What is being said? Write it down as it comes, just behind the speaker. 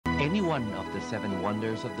Any one of the 7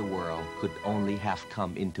 wonders of the world could only have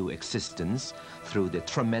come into existence through the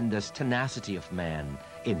tremendous tenacity of man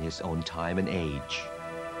in his own time and age.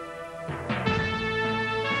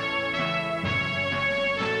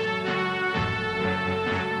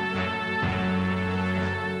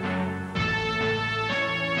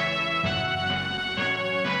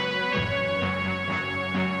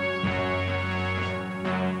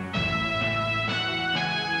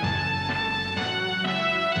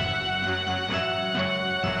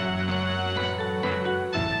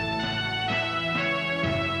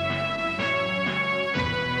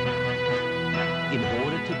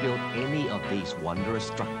 These wondrous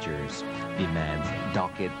structures demands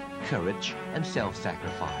dogged courage and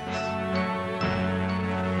self-sacrifice.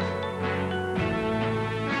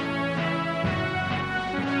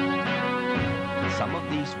 Some of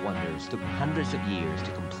these wonders took hundreds of years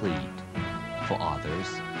to complete. For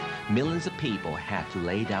others, millions of people had to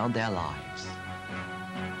lay down their lives.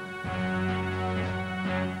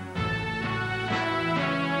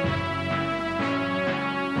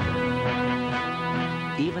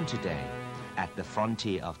 Even today, at the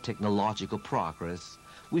frontier of technological progress,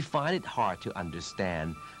 we find it hard to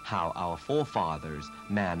understand how our forefathers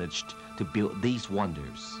managed to build these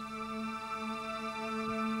wonders.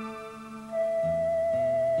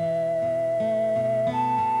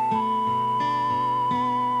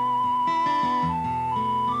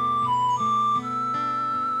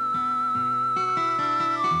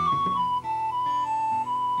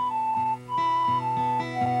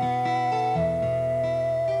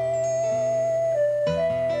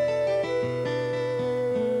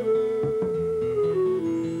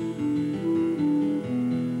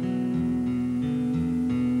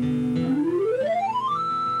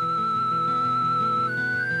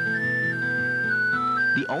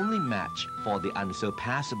 The only match for the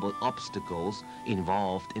unsurpassable obstacles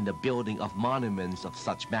involved in the building of monuments of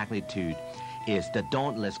such magnitude is the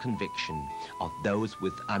dauntless conviction of those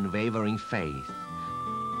with unwavering faith.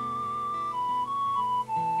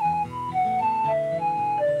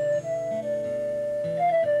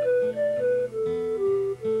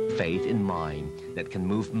 Faith in mind that can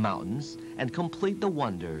move mountains and complete the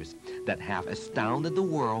wonders that have astounded the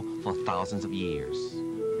world for thousands of years.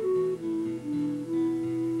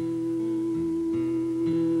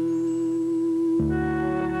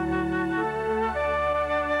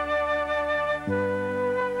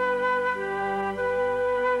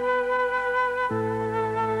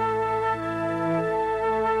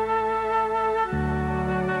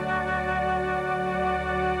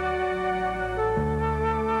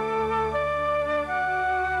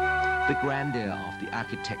 The grandeur of the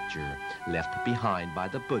architecture left behind by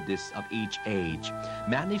the Buddhists of each age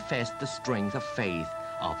manifests the strength of faith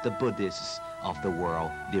of the Buddhists of the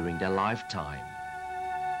world during their lifetime.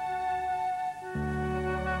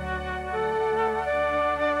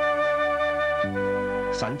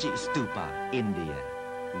 Sanchi Stupa, India,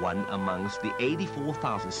 one amongst the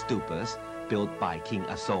 84,000 stupas built by King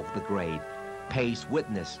Asok the Great, pays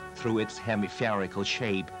witness through its hemispherical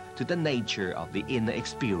shape to the nature of the inner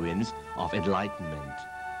experience of enlightenment.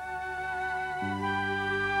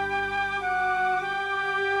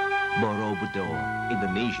 Borobudur,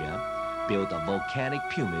 Indonesia, built of volcanic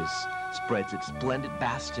pumice, spreads its splendid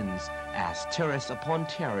bastions as terrace upon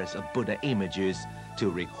terrace of Buddha images to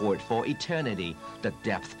record for eternity the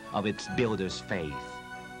depth of its builder's faith.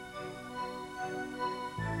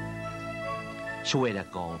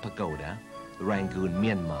 Shwedakong Pagoda, Rangoon,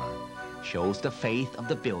 Myanmar, shows the faith of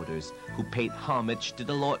the builders who paid homage to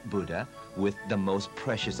the Lord Buddha with the most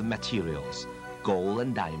precious of materials, gold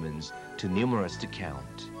and diamonds, too numerous to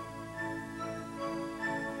count.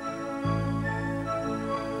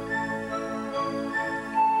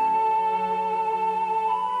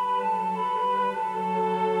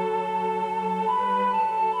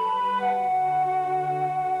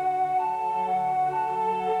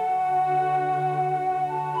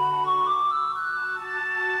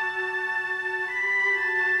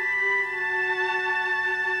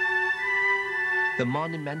 The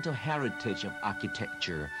monumental heritage of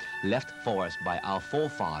architecture left for us by our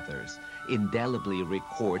forefathers indelibly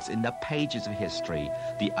records in the pages of history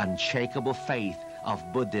the unshakable faith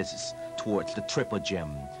of Buddhists towards the Triple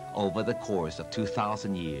Gem over the course of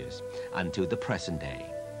 2,000 years until the present day.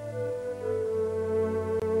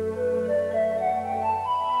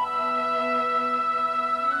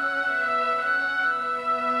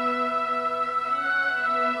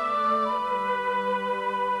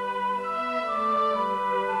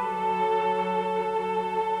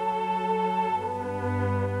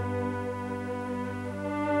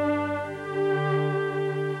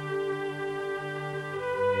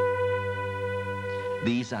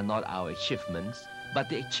 These are not our achievements, but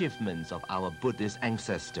the achievements of our Buddhist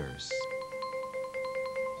ancestors.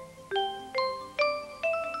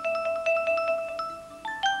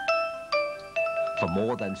 For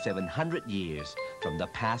more than 700 years, from the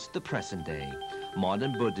past to present day,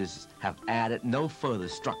 modern Buddhists have added no further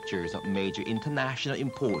structures of major international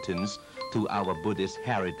importance to our Buddhist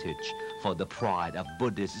heritage for the pride of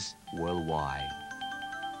Buddhists worldwide.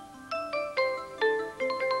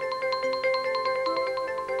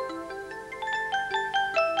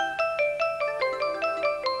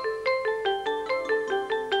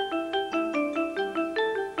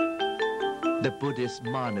 The Buddhist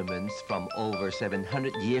monuments from over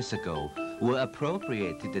 700 years ago were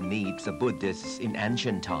appropriate to the needs of Buddhists in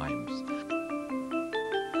ancient times.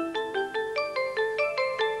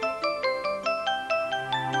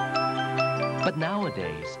 But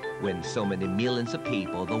nowadays, when so many millions of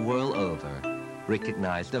people the world over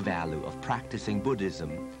recognize the value of practicing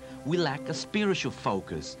Buddhism, we lack a spiritual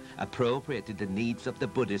focus appropriate to the needs of the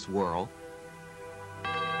Buddhist world.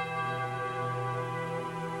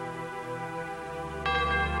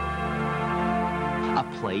 A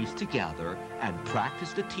place to gather and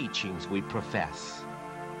practice the teachings we profess.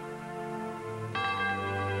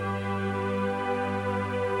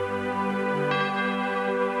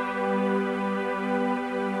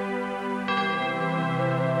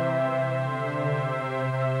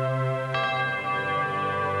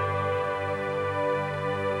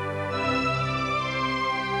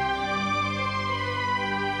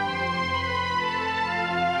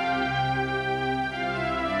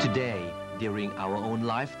 Today, during our own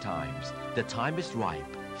lifetimes, the time is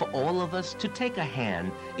ripe for all of us to take a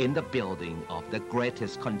hand in the building of the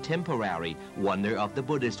greatest contemporary wonder of the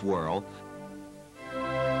Buddhist world,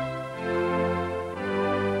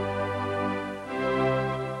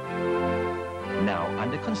 now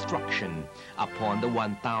under construction upon the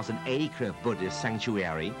 1,000-acre Buddhist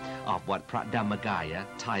sanctuary of Wat Phra Dhammagaya,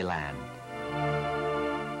 Thailand.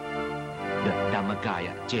 The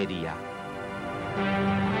Dhammagaya Jediya.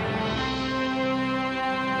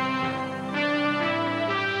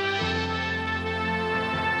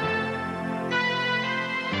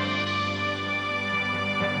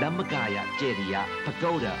 Dhammagaya Jediya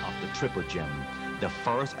Pagoda of the Triple Gem, the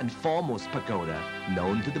first and foremost pagoda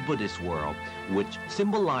known to the Buddhist world, which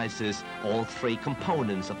symbolizes all three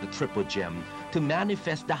components of the Triple Gem to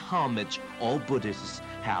manifest the homage all Buddhists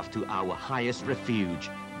have to our highest refuge,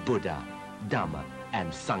 Buddha, Dhamma,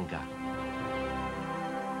 and Sangha.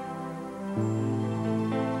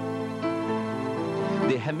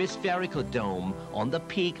 The hemispherical dome on the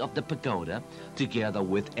peak of the pagoda, together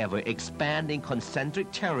with ever-expanding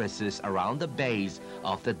concentric terraces around the base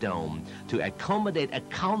of the dome to accommodate a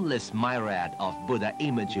countless myriad of Buddha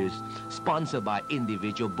images sponsored by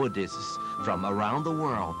individual Buddhists from around the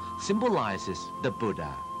world, symbolizes the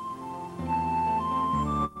Buddha.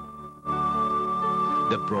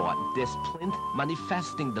 The broad discipline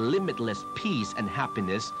manifesting the limitless peace and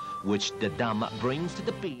happiness which the Dhamma brings to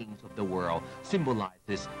the beings of the world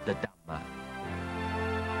symbolizes the Dhamma.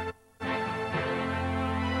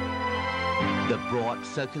 The broad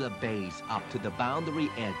circular base up to the boundary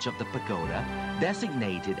edge of the pagoda,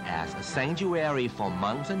 designated as a sanctuary for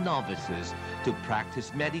monks and novices to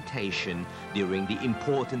practice meditation during the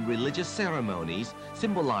important religious ceremonies,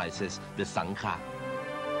 symbolizes the Sangha.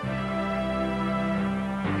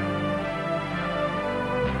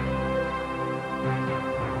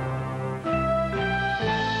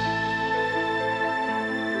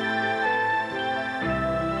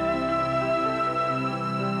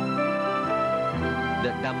 The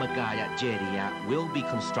Dhammagaya Jediya will be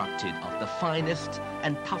constructed of the finest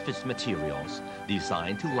and toughest materials,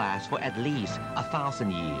 designed to last for at least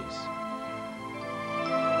 1,000 years.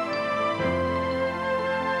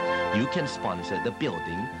 You can sponsor the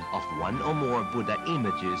building of one or more Buddha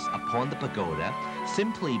images upon the pagoda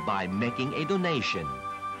simply by making a donation.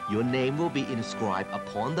 Your name will be inscribed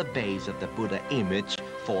upon the base of the Buddha image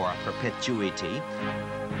for perpetuity.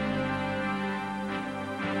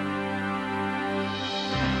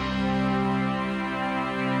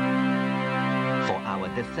 For our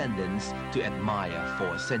descendants to admire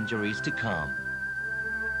for centuries to come.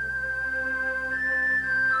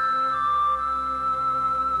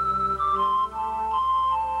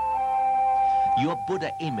 Your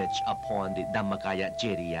Buddha image upon the Dhammagaya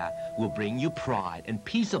Jediya will bring you pride and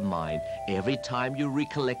peace of mind every time you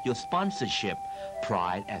recollect your sponsorship,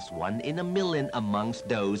 pride as one in a million amongst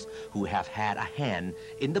those who have had a hand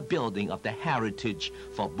in the building of the heritage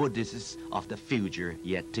for Buddhists of the future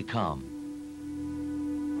yet to come.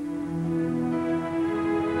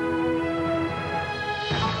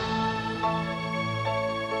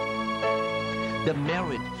 The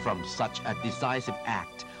merit from such a decisive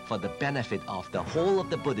act for the benefit of the whole of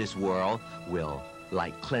the Buddhist world will,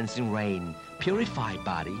 like cleansing rain, purify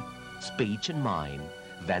body, speech, and mind,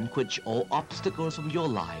 vanquish all obstacles from your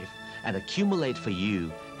life, and accumulate for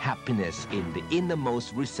you happiness in the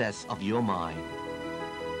innermost recess of your mind.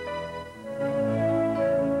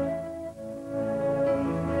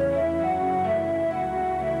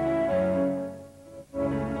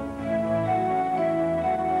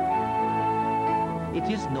 It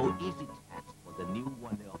is no easy task for the new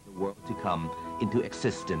wonder of the world to come into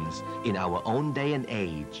existence in our own day and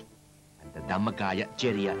age, and the Dhammagaya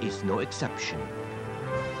Jeriya is no exception.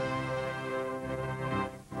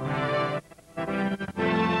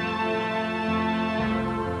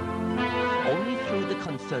 Only through the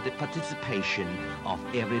concerted participation of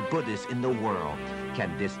every Buddhist in the world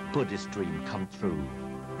can this Buddhist dream come true.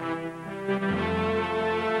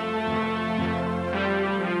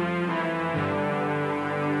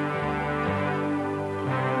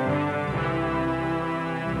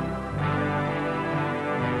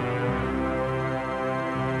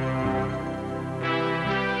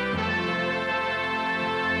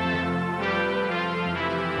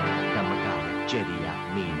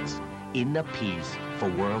 Jeriya means inner peace for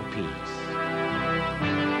world peace.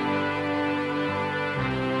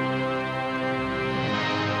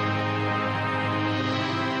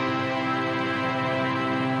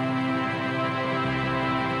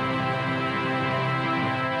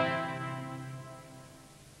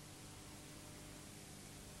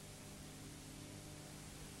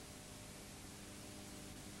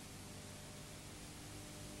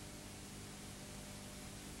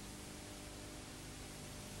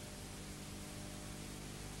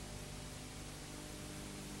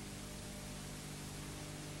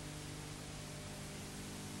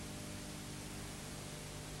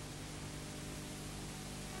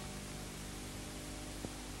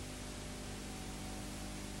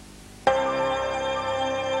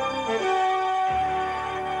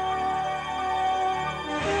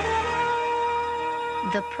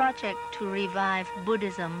 The project to revive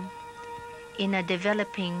Buddhism in a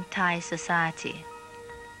developing Thai society,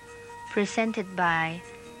 presented by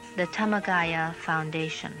the Dhammagaya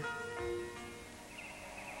Foundation.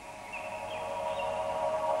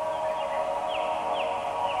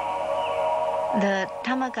 The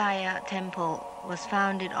Dhammagaya Temple was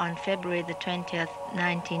founded on February the 20th,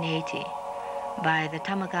 1980 by the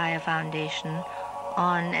Dhammagaya Foundation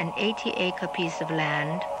on an 80-acre piece of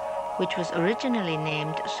land which was originally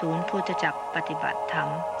named Soon Puthachak Patibat Tham,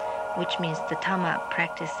 which means the Dhamma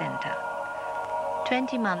Practice Center.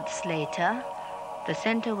 20 months later, the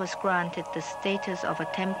center was granted the status of a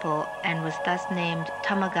temple and was thus named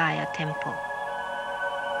Dhammagaya Temple.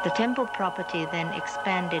 The temple property then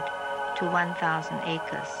expanded to 1,000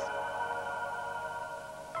 acres.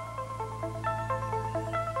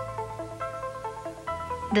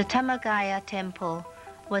 The Dhammagaya Temple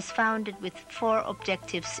was founded with 4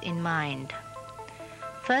 objectives in mind.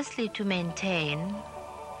 Firstly, to maintain,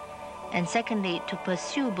 and secondly, to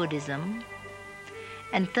pursue Buddhism,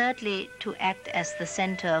 and thirdly, to act as the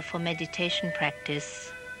center for meditation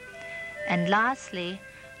practice, and lastly,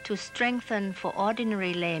 to strengthen for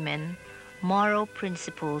ordinary laymen moral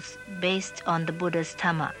principles based on the Buddha's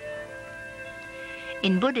Dhamma.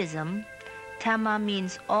 In Buddhism, Dhamma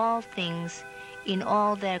means all things in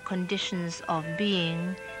all their conditions of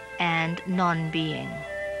being and non-being.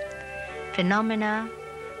 Phenomena,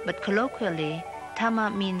 but colloquially, Dhamma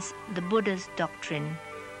means the Buddha's doctrine,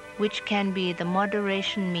 which can be the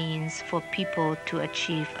moderation means for people to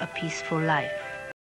achieve a peaceful life.